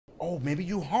Oh, maybe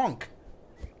you honk.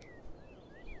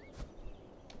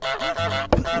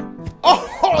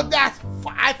 Oh,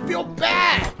 I feel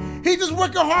bad. He just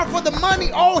working hard for the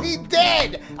money. Oh, he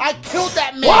dead. I killed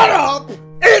that man. What up?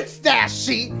 It's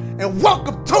Dashie, and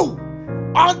welcome to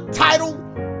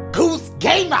Untitled Goose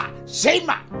Gamer.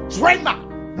 Shema, Drama,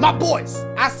 my boys.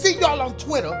 I see y'all on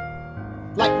Twitter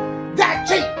like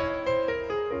Dashie.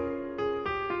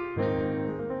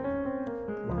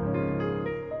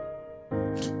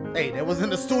 Hey, that was in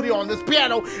the studio on this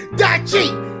piano. Dashie,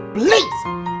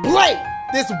 please play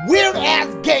this weird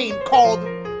ass game called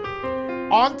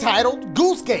Untitled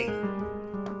Goose Game.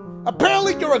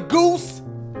 Apparently you're a goose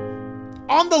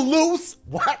on the loose.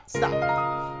 What? Stop.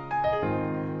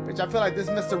 Bitch, I feel like this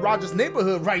is Mr. Rogers'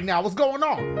 neighborhood right now. What's going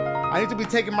on? I need to be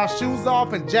taking my shoes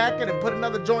off and jacket and put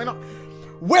another joint on.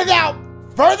 Without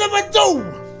further ado,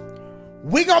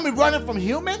 we gonna be running from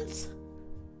humans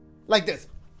like this.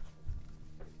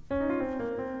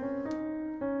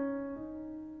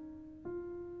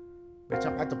 Bitch,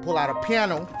 I'm about to pull out a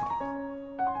piano.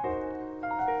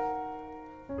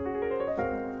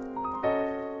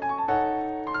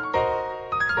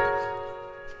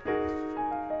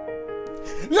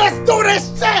 Let's do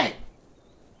this shit!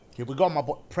 Here we go, my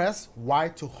boy. Press Y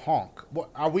to honk. What,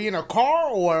 are we in a car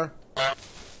or?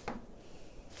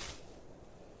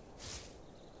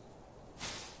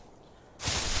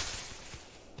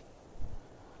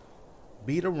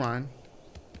 B to run.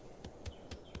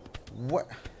 What?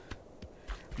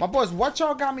 My boys, what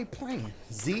y'all got me playing?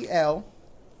 ZL.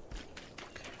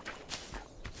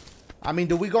 I mean,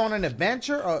 do we go on an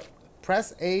adventure or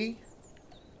press A?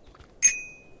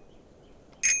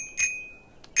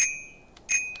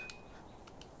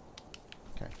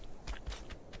 Okay.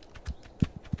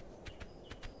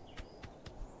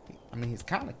 I mean, he's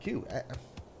kind of cute.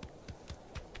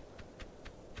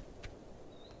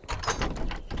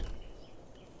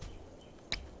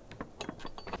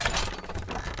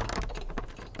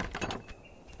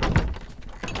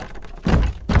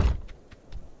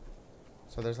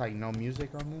 So there's like no music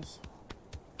on this.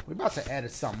 We're about to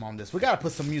edit something on this. We gotta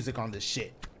put some music on this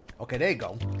shit. Okay, there you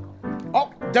go.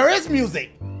 Oh, there is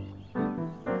music.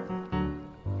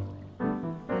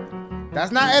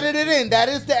 That's not edited in. That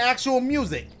is the actual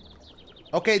music.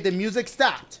 Okay, the music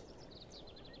stopped.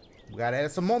 We gotta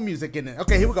add some more music in it.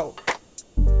 Okay, here we go.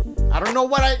 I don't know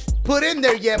what I put in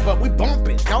there yet, but we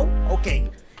bumping. No? Okay,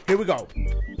 here we go.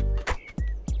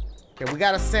 Okay, we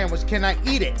got a sandwich. Can I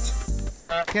eat it?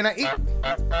 Can I eat?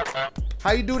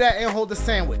 How you do that and hold the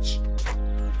sandwich?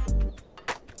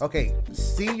 Okay,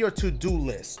 see your to-do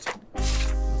list.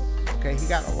 Okay, he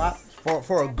got a lot.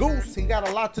 For a goose, he got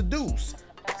a lot to do.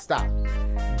 Stop.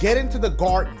 Get into the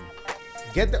garden.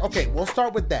 Okay, we'll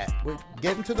start with that. We'll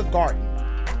get into the garden.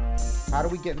 How do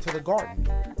we get into the garden?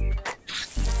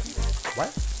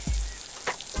 What?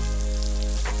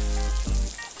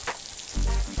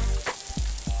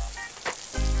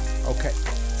 Okay.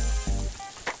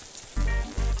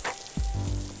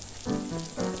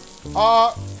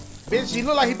 Bitch, he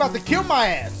look like he about to kill my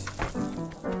ass.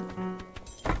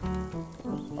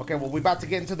 Okay, well, we about to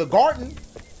get into the garden.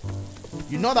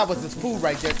 You know that was his food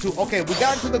right there, too. Okay, we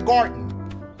got into the garden.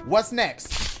 What's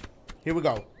next? Here we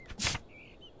go.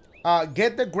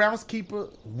 Get the groundskeeper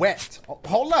wet. Oh,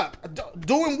 hold up.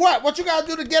 Doing what? What you gotta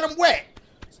do to get him wet?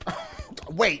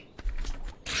 Wait.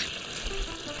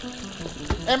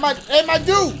 Am I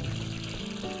dude?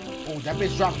 Oh, that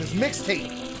bitch dropped his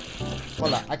mixtape.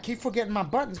 Hold on, I keep forgetting my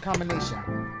buttons combination.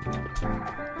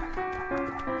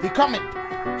 He coming.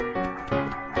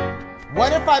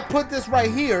 What if I put this right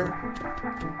here?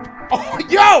 Oh,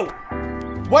 yo!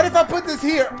 What if I put this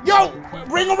here? Yo!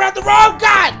 Ring around the road,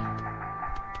 God!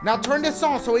 Now turn this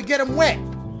on so we get him wet.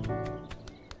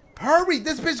 Hurry,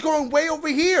 this bitch going way over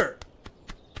here.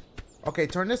 Okay,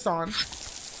 turn this on.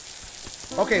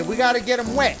 Okay, we gotta get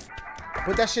him wet.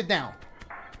 Put that shit down.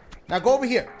 Now go over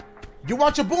here. You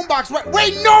want your boombox right?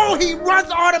 Wait, no! He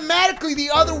runs automatically the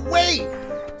other way.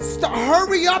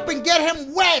 Hurry up and get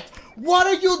him wet. What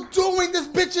are you doing? This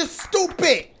bitch is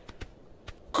stupid.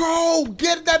 Go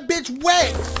get that bitch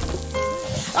wet.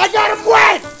 I got him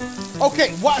wet.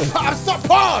 Okay, what? I'm stuck.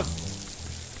 Pause.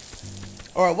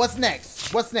 All right, what's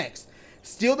next? What's next?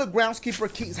 Steal the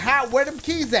groundskeeper keys. How? Where them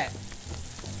keys at?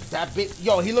 That bitch.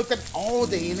 Yo, he looked at. Oh,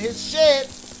 they in his shit.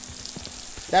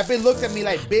 That bitch looked at me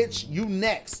like, bitch, you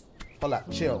next. Hold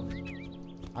up, chill.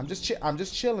 I'm just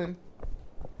chilling.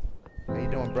 How you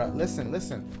doing, bro? Listen. Let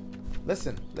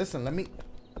me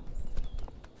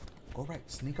go right.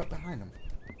 Sneak up behind him.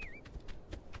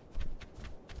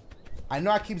 I know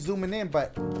I keep zooming in,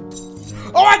 but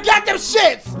oh, I got them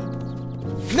shits.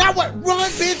 Now what? Run,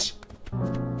 bitch.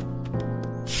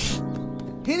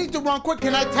 He needs to run quick.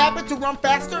 Can I tap it to run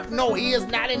faster? No, he is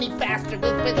not any faster.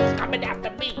 This bitch is coming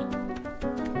after me.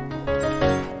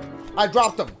 I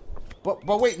dropped him. But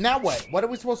wait, now what? What are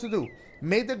we supposed to do?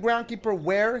 Make the groundkeeper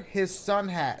wear his sun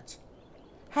hat.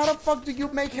 How the fuck do you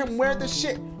make him wear the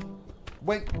shit?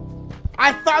 Wait.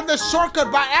 I found the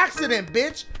shortcut by accident,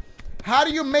 bitch. How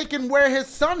do you make him wear his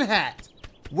sun hat?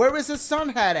 Where is his sun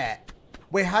hat at?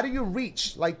 Wait, how do you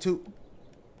reach? Like to...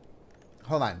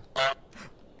 Hold on.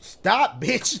 Stop,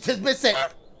 bitch. This bitch said...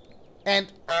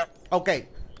 And... Okay.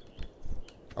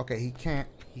 Okay, he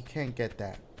can't get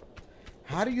that.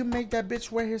 How do you make that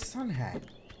bitch wear his sun hat?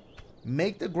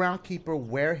 Make the groundkeeper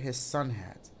wear his sun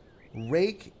hat.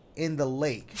 Rake in the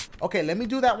lake. Okay, let me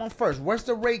do that one first. Where's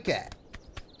the rake at?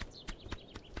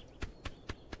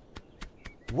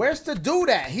 Where's the dude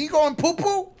at? He going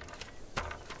poo-poo?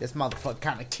 This motherfucker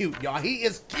kind of cute, y'all. He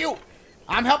is cute.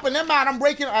 I'm helping him out. I'm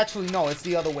breaking... Actually, no. It's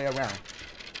the other way around.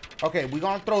 Okay, we're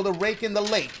going to throw the rake in the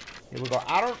lake. Here we go.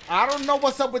 I don't know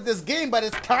what's up with this game, but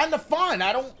it's kind of fun.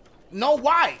 I don't know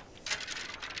why.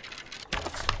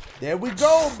 There we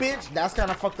go, bitch. That's kind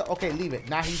of fucked up. Okay, leave it.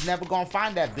 Now he's never going to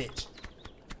find that bitch.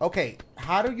 Okay,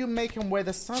 how do you make him wear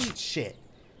the sun shit?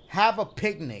 Have a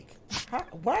picnic.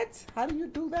 What? How do you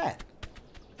do that?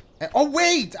 Oh,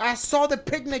 wait. I saw the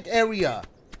picnic area.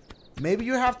 Maybe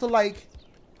you have to, like...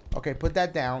 Okay, put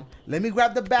that down. Let me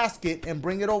grab the basket and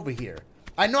bring it over here.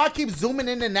 I know I keep zooming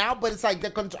in and out, but it's like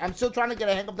I'm still trying to get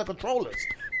a hang of the controllers.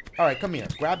 All right, come here.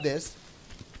 Grab this.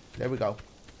 There we go.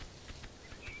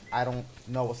 I don't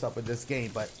know what's up with this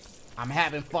game, but I'm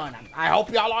having fun. I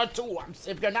hope y'all are too.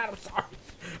 If you're not, I'm sorry.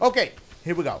 Okay,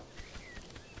 here we go.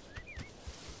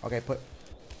 Okay, okay,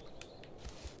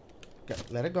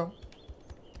 let it go.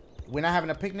 We're not having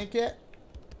a picnic yet?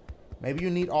 Maybe you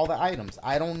need all the items.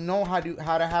 I don't know how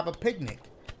to have a picnic.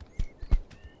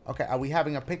 Okay, are we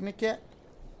having a picnic yet?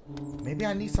 Maybe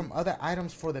I need some other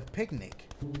items for the picnic.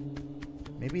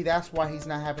 Maybe that's why he's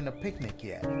not having a picnic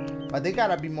yet. But they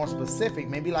gotta be more specific.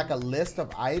 Maybe like a list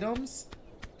of items.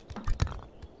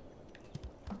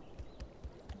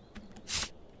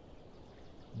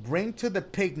 Bring to the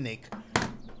picnic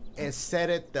and set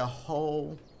it the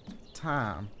whole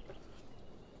time.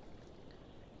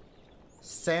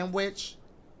 Sandwich,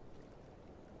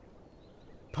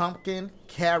 pumpkin,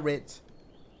 carrot,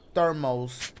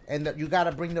 thermos, and you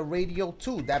gotta bring the radio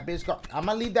too. That bitch I'm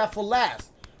gonna leave that for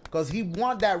last because he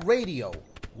want that radio.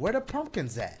 Where the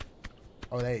pumpkins at?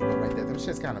 Oh, there you go, right there. Them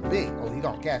shit's kind of big. Oh, he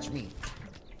gonna catch me.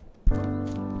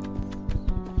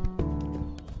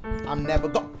 I'm never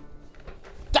go.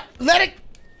 Let it.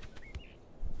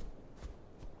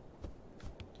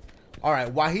 All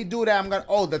right, while he do that, I'm gonna...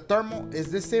 Oh, the thermal...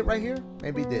 Is this it right here?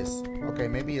 Maybe this. Okay,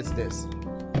 maybe it's this.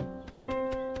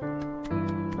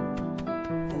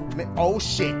 Oh,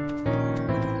 shit.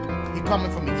 He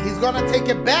coming for me. He's gonna take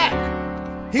it back.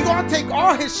 He gonna take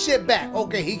all his shit back.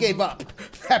 Okay, he gave up.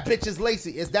 That bitch is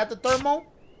lazy. Is that the thermal?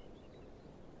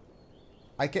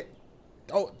 I can't...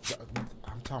 Oh,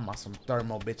 I'm talking about some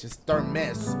thermal, bitches.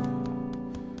 Thermos.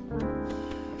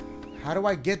 How do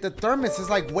I get the thermos?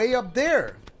 It's like way up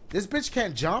there. This bitch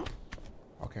can't jump?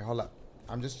 Okay, hold up.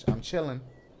 I'm chilling.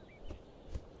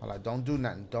 Hold up, don't do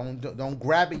nothing. Don't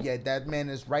grab it yet. That man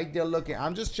is right there looking.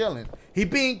 I'm just chilling. He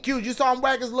being cute. You saw him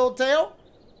wag his little tail?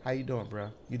 How you doing,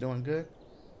 bro? You doing good?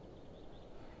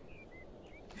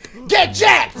 Get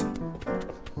jacked!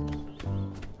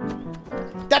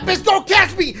 That bitch don't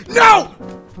catch me! No!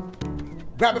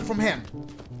 Grab it from him.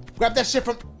 Grab that shit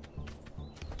from...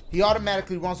 He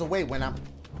automatically runs away when I'm...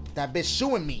 That bitch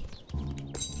shooing me.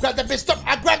 Grab that bitch. Stop.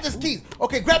 I grabbed his keys.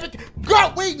 Okay, grab it.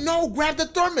 Go. Wait, no. Grab the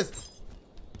thermos.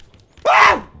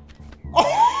 Ah!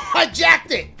 Oh, I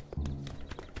jacked it.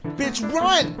 Bitch,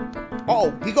 run.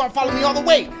 Oh, he gonna follow me all the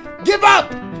way. Give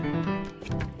up.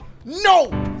 No.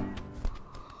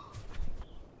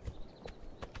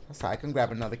 That's how I can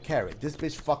grab another carrot. This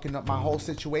bitch fucking up my whole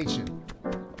situation.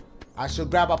 I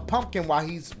should grab a pumpkin while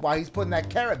he's putting that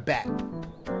carrot back.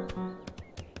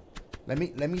 Let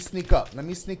me sneak up. Let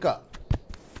me sneak up.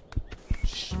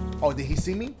 Oh, did he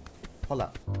see me? Hold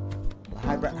up.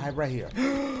 Hide right here.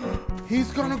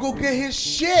 He's gonna go get his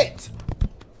shit.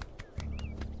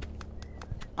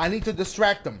 I need to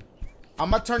distract him.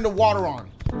 I'm gonna turn the water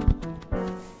on.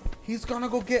 He's gonna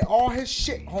go get all his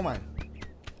shit. Hold on.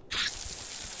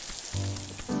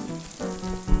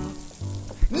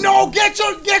 No, get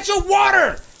your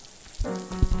water.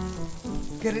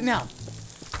 Get it now.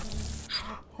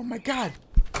 Oh my God.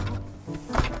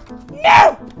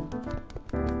 No!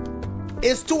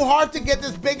 It's too hard to get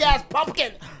this big ass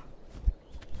pumpkin.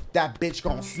 That bitch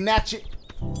gonna snatch it.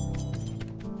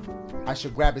 I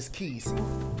should grab his keys.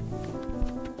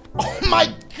 Oh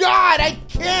my God, I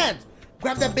can't.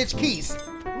 Grab that bitch keys.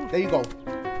 There you go.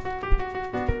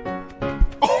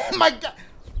 Oh my God.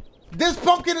 This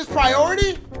pumpkin is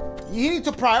priority? You need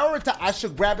to prioritize. I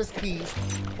should grab his keys.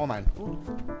 Hold on.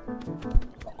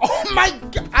 Oh my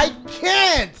God, I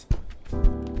can't.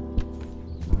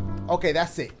 Okay,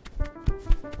 that's it.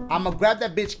 I'm gonna grab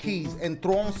that bitch keys and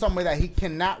throw him somewhere that he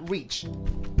cannot reach.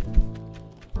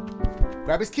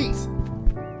 Grab his keys.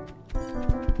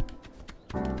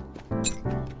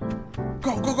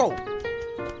 Go, go, go.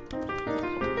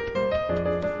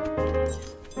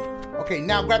 Okay,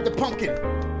 now grab the pumpkin.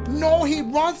 No, he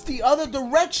runs the other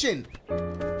direction.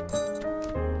 Grab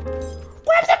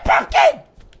the pumpkin!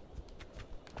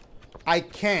 I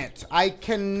can't. I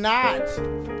cannot.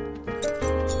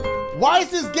 Why is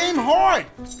this game hard?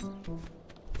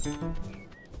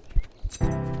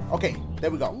 Okay, there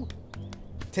we go.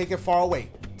 Take it far away.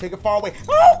 Take it far away.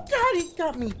 Oh, God, he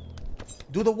got me.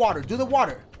 Do the water. Do the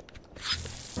water.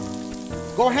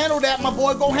 Go handle that, my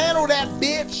boy. Go handle that,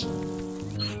 bitch.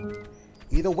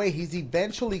 Either way, he's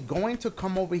eventually going to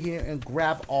come over here and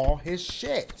grab all his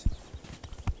shit.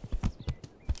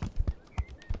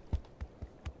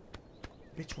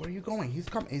 Bitch, where are you going? He's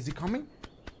coming. Is he coming?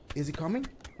 Is he coming?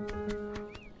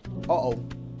 Uh-oh.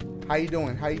 How you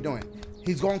doing? How you doing?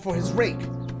 He's going for his rake.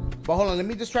 But hold on, let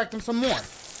me distract him some more.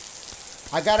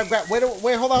 I gotta grab. Wait,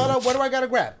 hold on. What do I gotta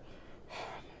grab?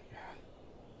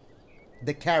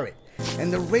 The carrot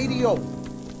and the radio.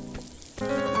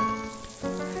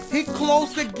 He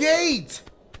closed the gate.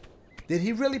 Did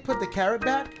he really put the carrot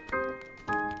back?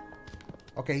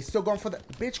 Okay, he's still going for the...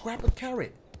 Bitch, grab the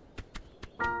carrot.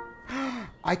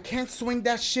 I can't swing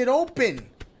that shit open.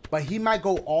 But he might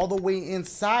go all the way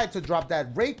inside to drop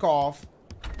that rake off.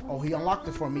 Oh, he unlocked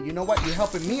it for me. You know what? You're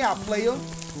helping me out, player.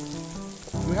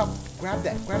 You help. Grab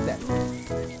that. Grab that.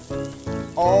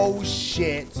 Oh,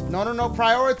 shit. No, no, no.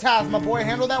 Prioritize, my boy.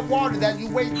 Handle that water that you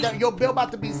wait. That your bill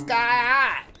about to be sky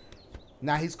high.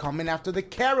 Now he's coming after the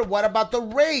carrot. What about the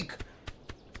rake?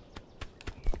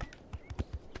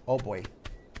 Oh, boy.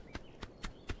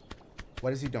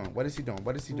 What is he doing? What is he doing?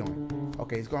 What is he doing?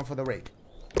 Okay, he's going for the rake.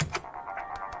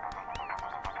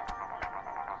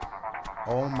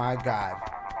 Oh, my God.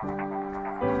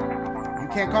 You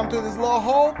can't come through this little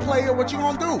hole, player. What you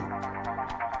gonna do?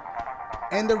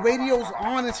 And the radio's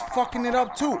on. It's fucking it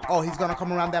up, too. Oh, he's gonna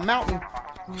come around that mountain.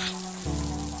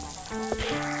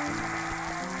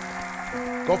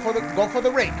 Go for the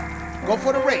rake. Go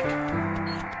for the rake.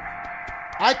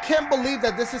 I can't believe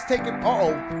that this is taking...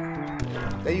 Uh-oh.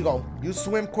 There you go. You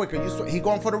swim quicker. He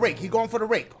going for the rake. He going for the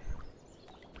rake.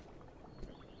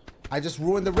 I just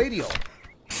ruined the radio.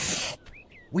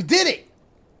 We did it.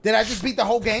 Did I just beat the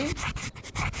whole game?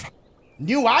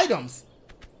 New items.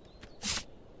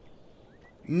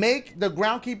 Make the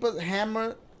groundkeeper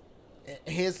hammer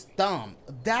his thumb.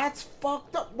 That's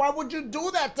fucked up. Why would you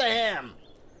do that to him?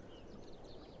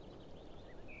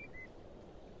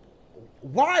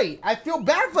 Why? I feel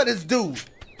bad for this dude.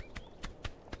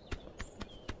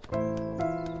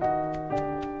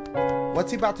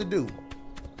 What's he about to do?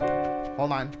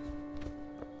 Hold on.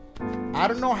 I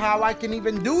don't know how I can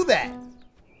even do that.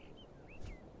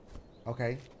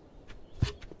 Okay.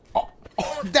 Oh,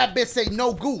 that bitch say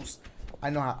no goose. I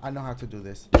know how to do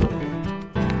this.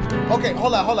 Okay,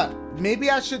 hold on. Maybe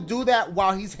I should do that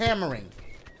while he's hammering.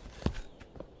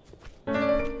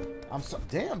 I'm so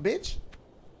damn, bitch.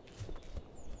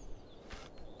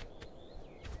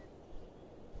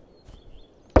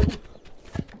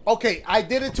 Okay, I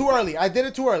did it too early.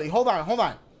 Hold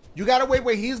on. You gotta wait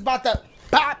where he's about to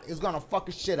pop is gonna fuck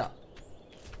his shit up.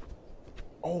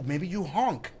 Oh, maybe you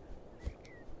honk.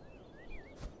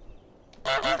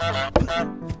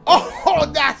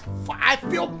 Oh, I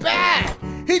feel bad.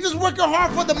 He just working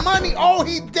hard for the money. Oh,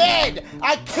 he dead.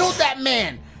 I killed that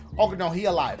man. Oh, no, he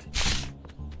alive.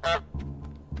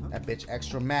 That bitch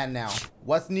extra mad now.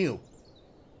 What's new?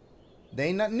 They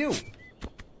ain't nothing new.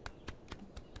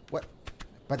 What?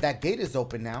 But that gate is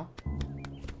open now.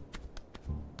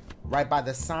 Right by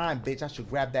the sign, bitch. I should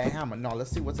grab that hammer. No,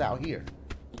 let's see what's out here.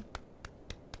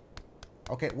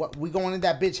 Okay, what? We going in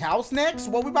that bitch house next?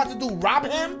 What we about to do? Rob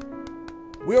him?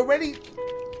 We already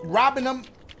robbing him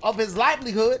of his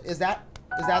livelihood. Is that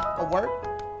a word?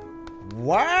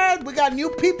 What? We got new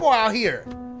people out here.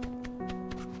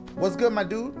 What's good, my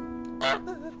dude?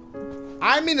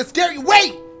 I mean to scare you.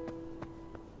 Wait!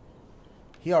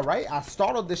 He alright? I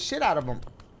startled the shit out of him.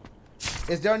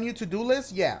 Is there a new to-do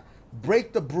list? Yeah.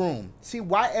 Break the broom. See,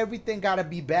 why everything gotta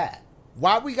be bad?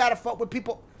 Why we gotta fuck with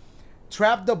people?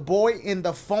 Trap the boy in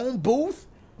the phone booth?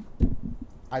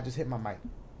 I just hit my mic.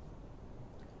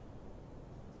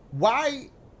 Why?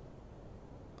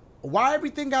 Why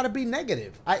everything gotta be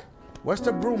negative? Where's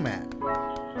the broom at?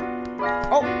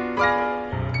 Oh.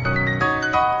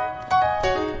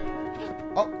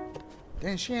 Oh.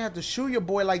 Damn, she had to shoot your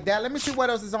boy like that. Let me see what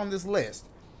else is on this list.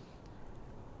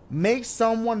 Make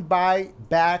someone buy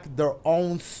back their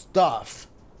own stuff.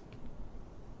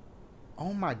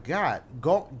 Oh my God.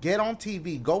 Go get on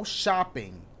TV. Go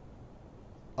shopping.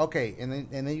 Okay, and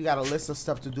then you got a list of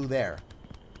stuff to do there.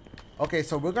 Okay,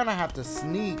 so we're gonna have to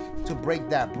sneak to break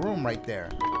that broom right there.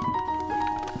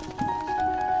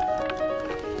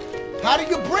 How do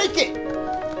you break it?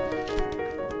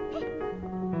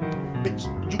 Bitch,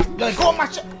 you let go of my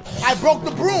shit. I broke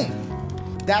the broom.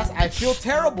 I feel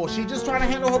terrible. She's just trying to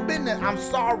handle her business. I'm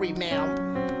sorry,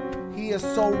 ma'am. He is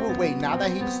so rude. Wait, now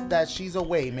that she's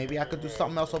away, maybe I could do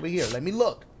something else over here. Let me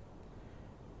look.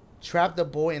 Trap the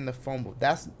boy in the phone booth.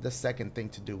 That's the second thing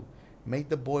to do. Make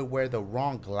the boy wear the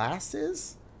wrong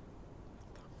glasses?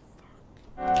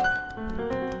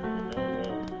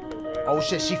 Oh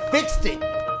shit, she fixed it.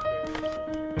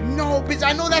 No, bitch,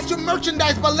 I know that's your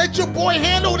merchandise, but let your boy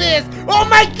handle this. Oh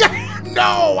my God.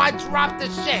 No, I dropped the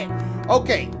shit.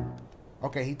 Okay.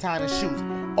 Okay, he tying his shoes.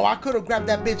 Oh, I could have grabbed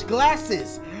that bitch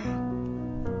glasses.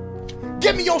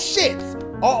 Give me your shits.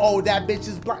 Uh-oh, that bitch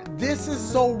is blind. This is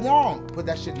so wrong. Put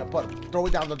that shit in the butt. Throw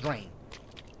it down the drain.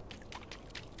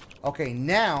 Okay,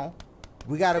 now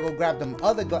we gotta go grab them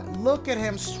other glasses. Look at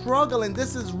him struggling.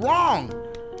 This is wrong.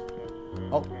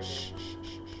 Oh, shh.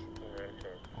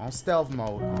 On stealth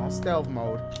mode. On stealth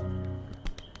mode.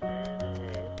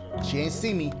 She ain't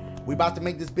see me. We about to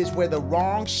make this bitch wear the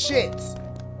wrong shits.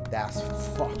 That's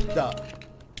fucked up.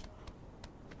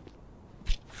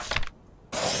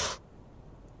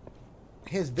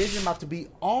 His vision about to be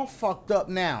all fucked up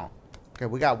now. Okay,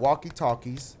 we got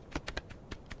walkie-talkies.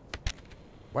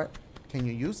 What? Can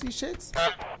you use these shits?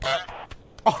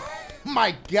 Oh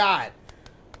my God.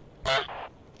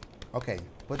 Okay,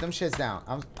 put them shits down.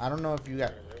 I don't know if you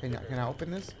got... Can I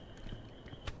open this?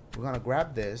 We're gonna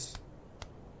grab this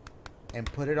and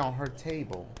put it on her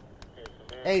table.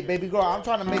 Hey, baby girl, I'm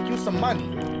trying to make you some money.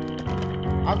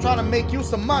 I'm trying to make you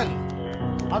some money.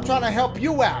 I'm trying to help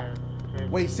you out.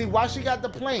 Wait, see why she got the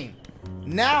plane?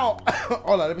 Now,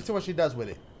 hold on, let me see what she does with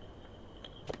it.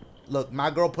 Look, my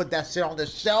girl put that shit on the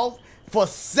shelf for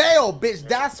sale, bitch.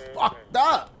 That's fucked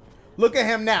up. Look at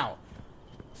him now.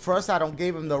 First, I don't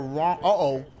gave him the wrong.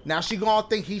 Uh-oh. Now she gonna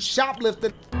think he's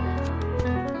shoplifting.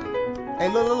 Hey,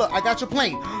 look. I got your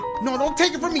plane. No, don't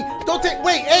take it from me. Don't take.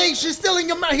 Wait, hey, he's stealing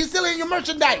your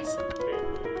merchandise.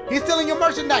 He's stealing your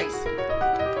merchandise.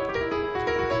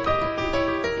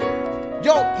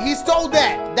 Yo, he stole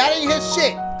that. That ain't his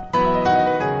shit.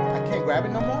 I can't grab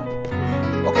it no more.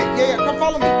 Okay, yeah. Come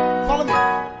follow me. Follow me.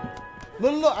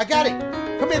 Look. I got it.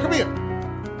 Come here.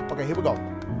 Okay, here we go.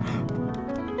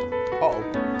 Uh-oh.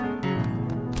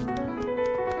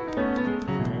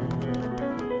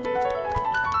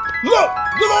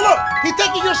 Look! He's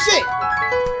taking your shit!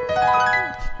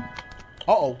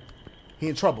 Uh-oh. He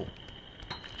in trouble.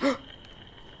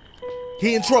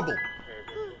 He in trouble.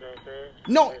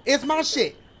 No, it's my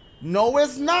shit. No,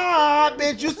 it's not,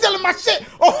 bitch. You stealing my shit.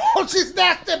 Oh, she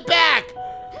snatched it back.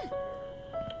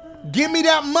 Give me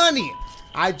that money.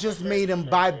 I just made him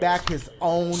buy back his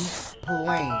own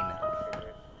plane.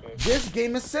 This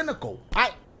game is cynical.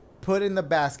 I put in the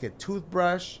basket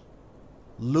toothbrush,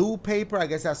 lube paper, I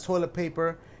guess that's toilet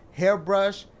paper,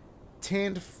 hairbrush,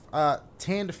 tinned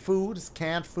food, it's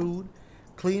canned food,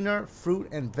 cleaner, fruit,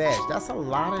 and veg. That's a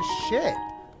lot of shit.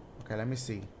 Okay, let me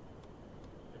see.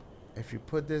 If you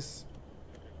put this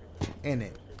in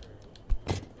it.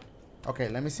 Okay,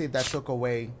 let me see if that took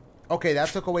away. Okay, that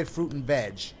took away fruit and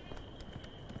veg.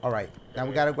 All right, now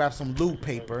we gotta grab some lube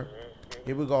paper.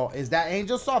 Here we go. Is that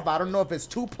Angel Soft? I don't know if it's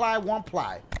 2-ply,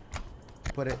 1-ply.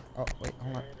 Put it. Oh, wait,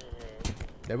 hold on.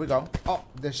 There we go. Oh,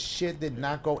 the shit did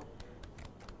not go.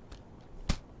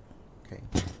 Okay.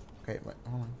 Okay, wait,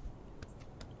 hold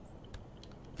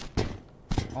on.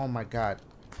 Oh my God.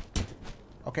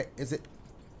 Okay, is it?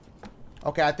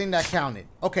 Okay, I think that counted.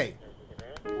 Okay.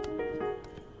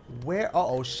 Where?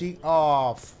 Uh-oh, she.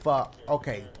 Oh, fuck.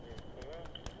 Okay.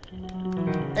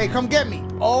 Hey, come get me.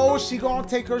 Oh, she gonna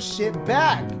take her shit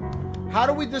back. How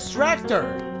do we distract her?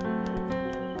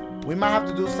 We might have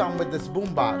to do something with this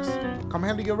boombox. Come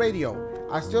handle your radio.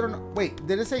 I still don't know. Wait,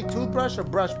 did it say toothbrush or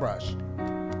brush?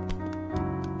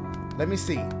 Let me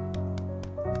see.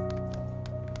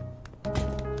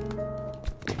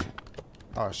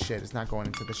 Oh, shit. It's not going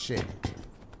into the shit.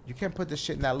 You can't put this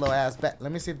shit in that little ass bag.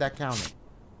 Let me see if that counted.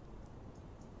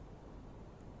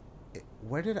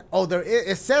 Where did I? Oh, there is.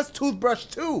 It says toothbrush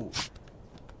too.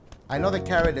 I know the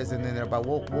carrot isn't in there, but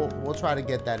we'll try to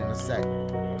get that in a sec.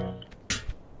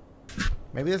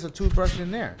 Maybe there's a toothbrush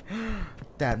in there.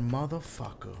 That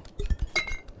motherfucker.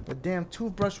 The damn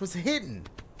toothbrush was hidden.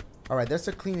 Alright, that's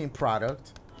a cleaning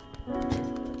product.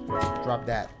 Drop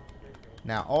that.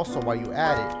 Now, also, while you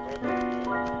at it,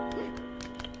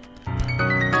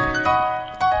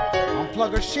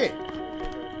 unplug her shit.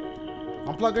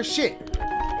 Unplug her shit.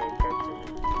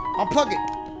 Unplug it.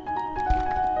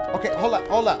 Okay,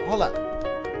 hold up.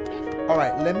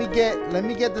 Alright, let me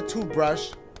get the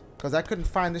toothbrush. Because I couldn't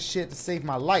find this shit to save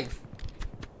my life.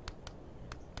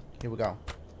 Here we go.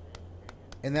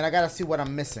 And then I gotta see what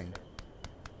I'm missing.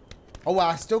 Oh well,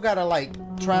 I still gotta like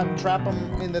trap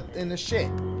them in the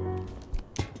shit.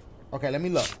 Okay, let me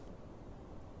look.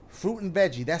 Fruit and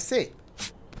veggie, that's it.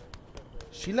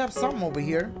 She left something over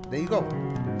here. There you go.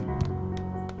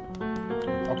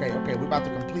 Okay, we about to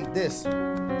complete this.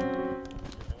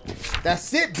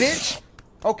 That's it, bitch.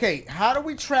 Okay, how do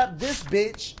we trap this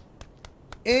bitch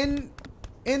in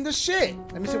the shit?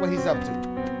 Let me see what he's up to.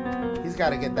 He's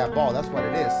got to get that ball. That's what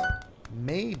it is.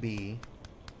 Maybe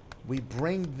we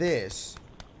bring this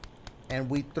and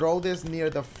we throw this near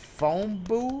the phone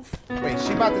booth. Wait,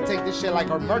 she about to take this shit like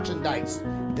her merchandise.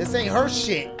 This ain't her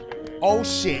shit. Oh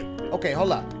shit. Okay,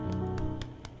 hold up.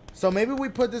 So maybe we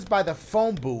put this by the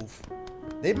phone booth.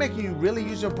 They making you really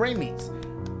use your brain meats.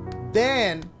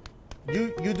 Then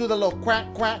you do the little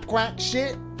quack quack quack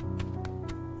shit.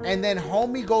 And then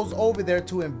homie goes over there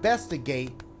to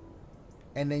investigate.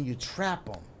 And then you trap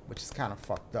him, which is kind of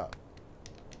fucked up.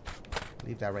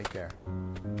 Leave that right there.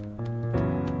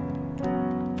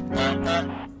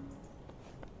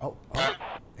 Oh,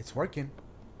 it's working.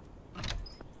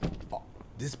 Oh,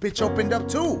 this bitch opened up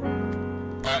too.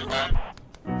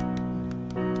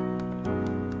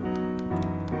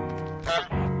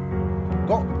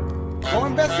 Go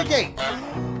investigate.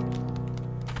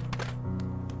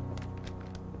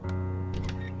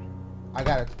 I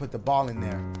gotta put the ball in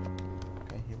there.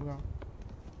 Okay, here we go.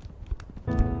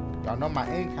 Y'all know my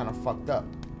aim kind of fucked up.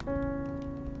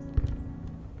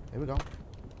 There we go.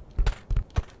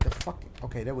 The fuck.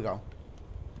 Okay, there we go.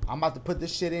 I'm about to put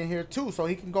this shit in here too, so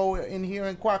he can go in here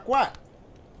and quack quack.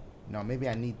 No, maybe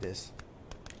I need this.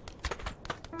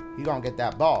 He gonna get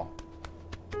that ball.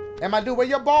 Hey, my dude, where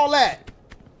your ball at?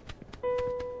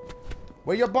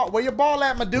 Where your ball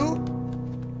at, my dude?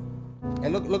 Hey,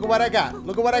 look at what I got.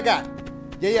 Look at what I got.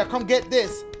 Yeah, come get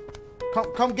this.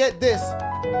 Come get this.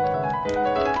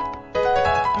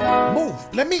 Move.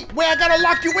 Where I gotta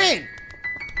lock you in.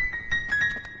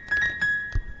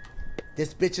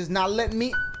 This bitch is not letting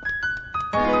me.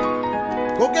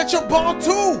 Go get your ball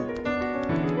too.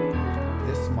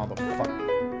 This motherfucker.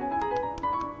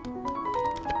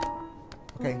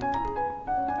 Okay.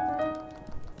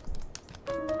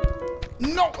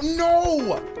 No.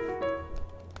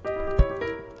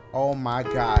 Oh my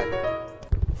God.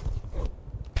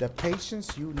 The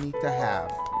patience you need to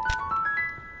have.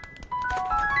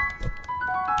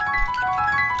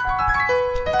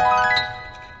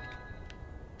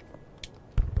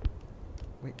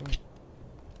 Wait.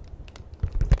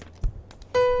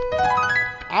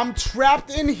 I'm trapped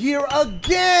in here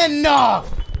again.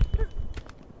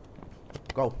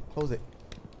 Go, close it.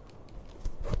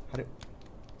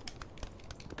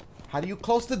 How do you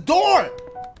close the door?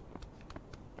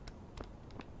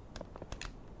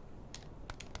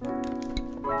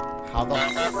 How the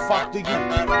fuck do you...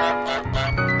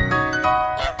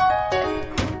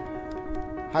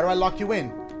 How do I lock you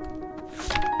in?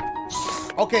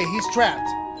 Okay, he's trapped.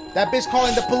 That bitch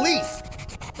calling the police.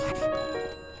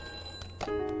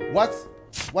 What's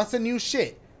the new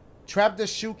shit? Trap the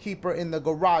shoekeeper in the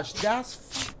garage. That's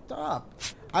fucked up.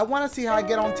 I want to see how I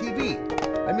get on TV.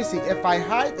 Let me see. If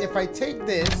I take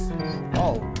this.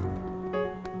 Oh.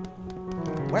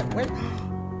 Wait.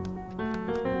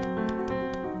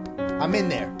 I'm in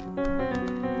there.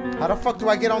 How the fuck do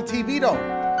I get on TV though?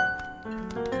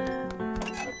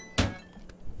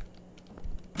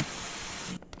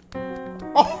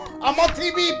 Oh, I'm on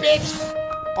TV, bitch.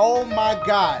 Oh my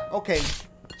God. Okay.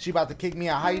 She about to kick me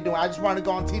out. How you doing? I just want to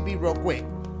go on TV real quick.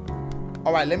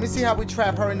 All right, let me see how we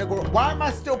trap her in the garage. Why am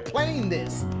I still playing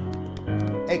this?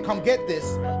 Hey, come get this.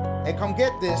 Hey, come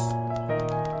get this.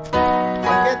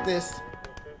 Come get this.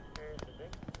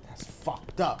 That's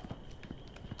fucked up.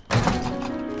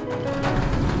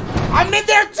 I'm in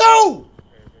there too!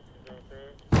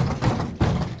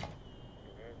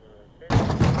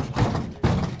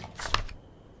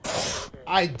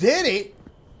 I did it.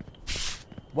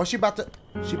 What's she about to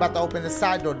open the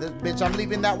side door. This bitch, I'm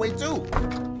leaving that way too.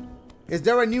 Is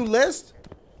there a new list?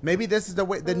 Maybe this is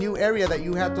the new area that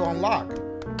you have to unlock.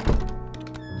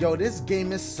 Yo, this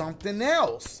game is something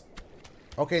else.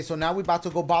 Okay, so now we about to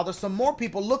go bother some more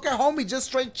people. Look at homie just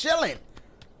straight chilling.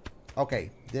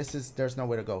 Okay, there's no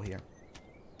way to go here.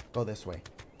 Go this way.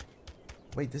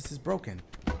 Wait, this is broken.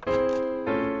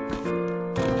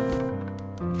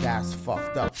 That's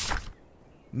fucked up.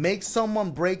 Make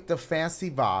someone break the fancy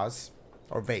vase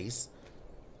or vase.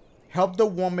 Help the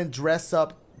woman dress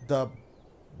up the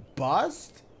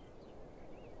bust.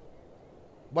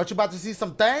 What, you about to see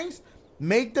some things?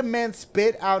 Make the man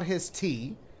spit out his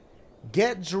tea.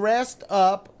 Get dressed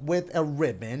up with a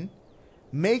ribbon.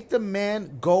 Make the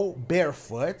man go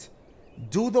barefoot.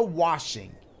 Do the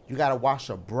washing. You gotta wash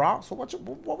a bra. So what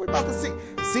we about to see?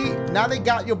 See, now they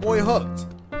got your boy hooked.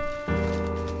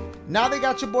 Now they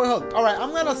got your boy hooked. All right,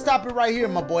 I'm gonna stop it right here,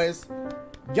 my boys.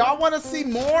 Y'all want to see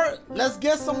more? Let's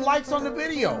get some likes on the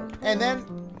video, and then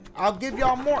I'll give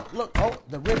y'all more. Look, oh,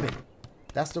 the ribbon.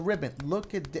 That's the ribbon.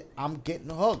 Look at this. I'm getting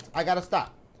hooked. I gotta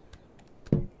stop.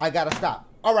 I gotta stop.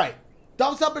 All right,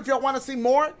 thumbs up if y'all want to see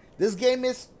more. This game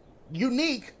is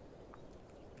unique.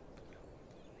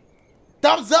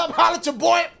 Thumbs up. Holla at your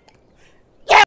boy.